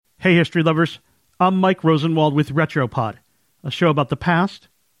Hey, history lovers. I'm Mike Rosenwald with Retropod, a show about the past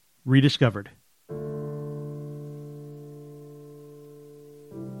rediscovered.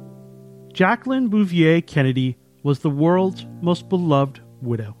 Jacqueline Bouvier Kennedy was the world's most beloved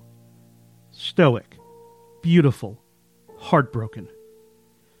widow. Stoic, beautiful, heartbroken.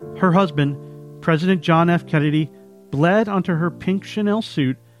 Her husband, President John F. Kennedy, bled onto her pink Chanel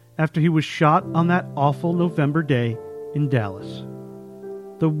suit after he was shot on that awful November day in Dallas.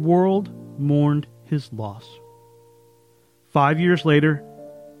 The world mourned his loss. 5 years later,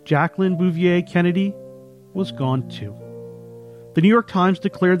 Jacqueline Bouvier Kennedy was gone too. The New York Times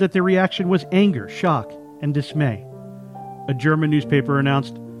declared that their reaction was anger, shock, and dismay. A German newspaper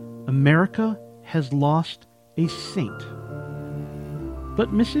announced, "America has lost a saint."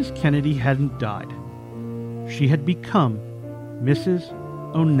 But Mrs. Kennedy hadn't died. She had become Mrs.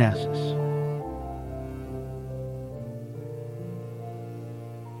 Onassis.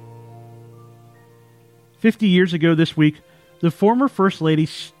 "50 years ago this week, the former First Lady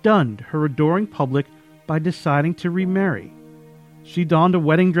stunned her adoring public by deciding to remarry. She donned a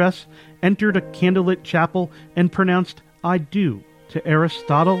wedding dress, entered a candlelit chapel, and pronounced "I do" to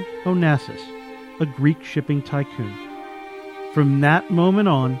Aristotle Onassis, a Greek shipping tycoon. From that moment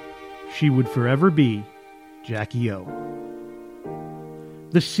on, she would forever be Jackie O.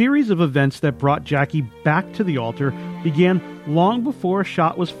 The series of events that brought Jackie back to the altar began long before a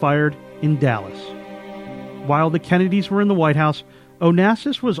shot was fired in Dallas. While the Kennedys were in the White House,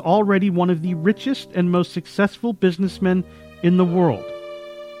 Onassis was already one of the richest and most successful businessmen in the world.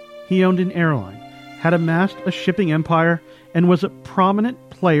 He owned an airline, had amassed a shipping empire, and was a prominent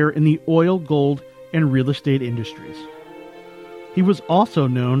player in the oil, gold, and real estate industries. He was also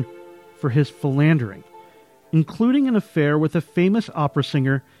known for his philandering, including an affair with a famous opera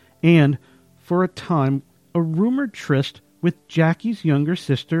singer and, for a time, a rumored tryst with Jackie's younger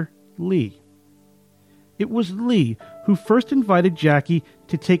sister, Lee. It was Lee who first invited Jackie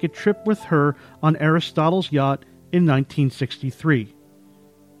to take a trip with her on Aristotle's yacht in 1963.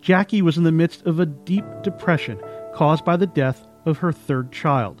 Jackie was in the midst of a deep depression caused by the death of her third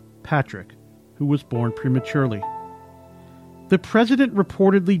child, Patrick, who was born prematurely. The president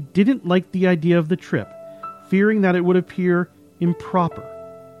reportedly didn't like the idea of the trip, fearing that it would appear improper,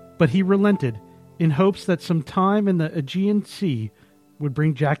 but he relented in hopes that some time in the Aegean Sea would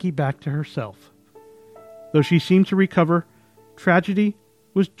bring Jackie back to herself. Though she seemed to recover, tragedy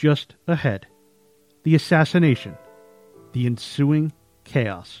was just ahead. The assassination, the ensuing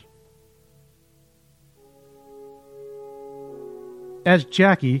chaos. As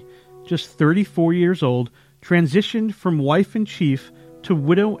Jackie, just 34 years old, transitioned from wife-in-chief to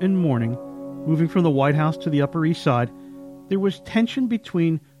widow in mourning, moving from the White House to the Upper East Side, there was tension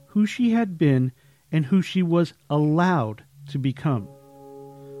between who she had been and who she was allowed to become.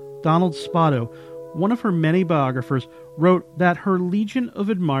 Donald Spotto, one of her many biographers, wrote that her legion of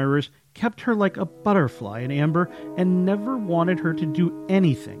admirers kept her like a butterfly in amber and never wanted her to do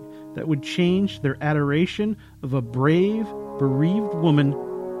anything that would change their adoration of a brave, bereaved woman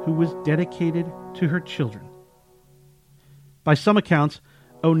who was dedicated to her children. By some accounts,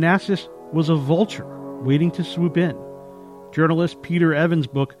 Onassis was a vulture waiting to swoop in. Journalist Peter Evans'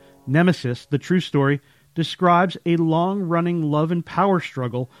 book, Nemesis, The True Story, describes a long-running love and power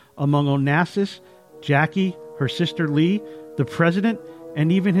struggle among Onassis, Jackie, her sister Lee, the president,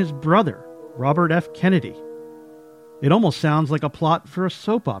 and even his brother, Robert F. Kennedy. It almost sounds like a plot for a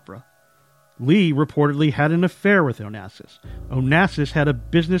soap opera. Lee reportedly had an affair with Onassis. Onassis had a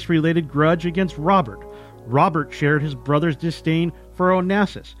business-related grudge against Robert. Robert shared his brother's disdain for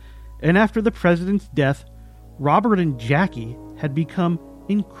Onassis. And after the president's death, Robert and Jackie had become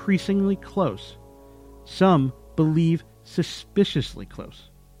increasingly close. Some believe suspiciously close.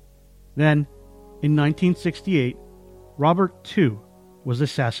 Then, in 1968, Robert, too, was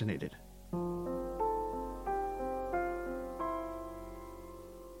assassinated.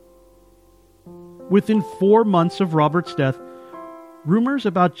 Within 4 months of Robert's death, rumors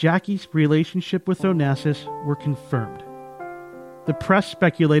about Jackie's relationship with Onassis were confirmed. The press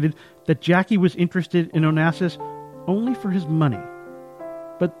speculated that Jackie was interested in Onassis only for his money.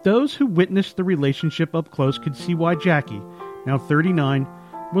 But those who witnessed the relationship up close could see why Jackie, now 39,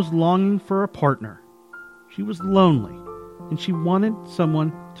 was longing for a partner. She was lonely, and she wanted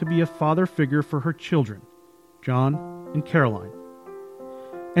someone to be a father figure for her children, John and Caroline.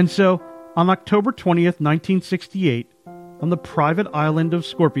 And so, on October 20th, 1968, on the private island of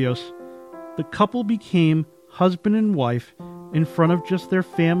Scorpios, the couple became husband and wife in front of just their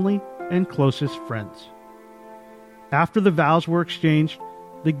family and closest friends. After the vows were exchanged,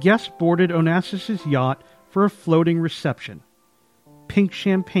 the guests boarded Onassis' yacht for a floating reception. pink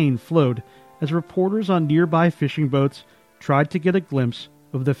champagne flowed as reporters on nearby fishing boats tried to get a glimpse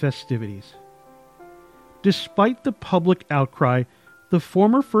of the festivities. Despite the public outcry, the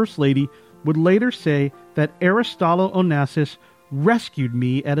former First Lady would later say that Aristotle Onassis rescued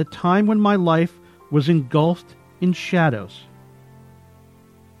me at a time when my life was engulfed in shadows.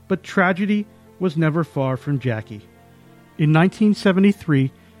 But tragedy was never far from Jackie. In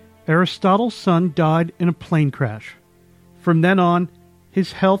 1973, Aristotle's son died in a plane crash. From then on,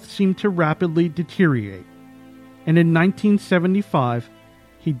 his health seemed to rapidly deteriorate, and in 1975,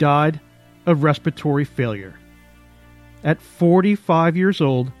 he died of respiratory failure. At 45 years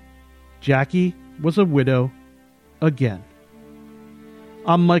old, Jackie was a widow again.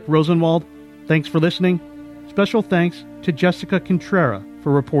 I'm Mike Rosenwald. Thanks for listening. Special thanks to Jessica Contrera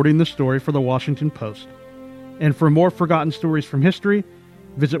for reporting the story for the Washington Post. And for more forgotten stories from history,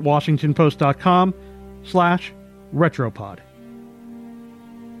 visit WashingtonPost.com/Retropod.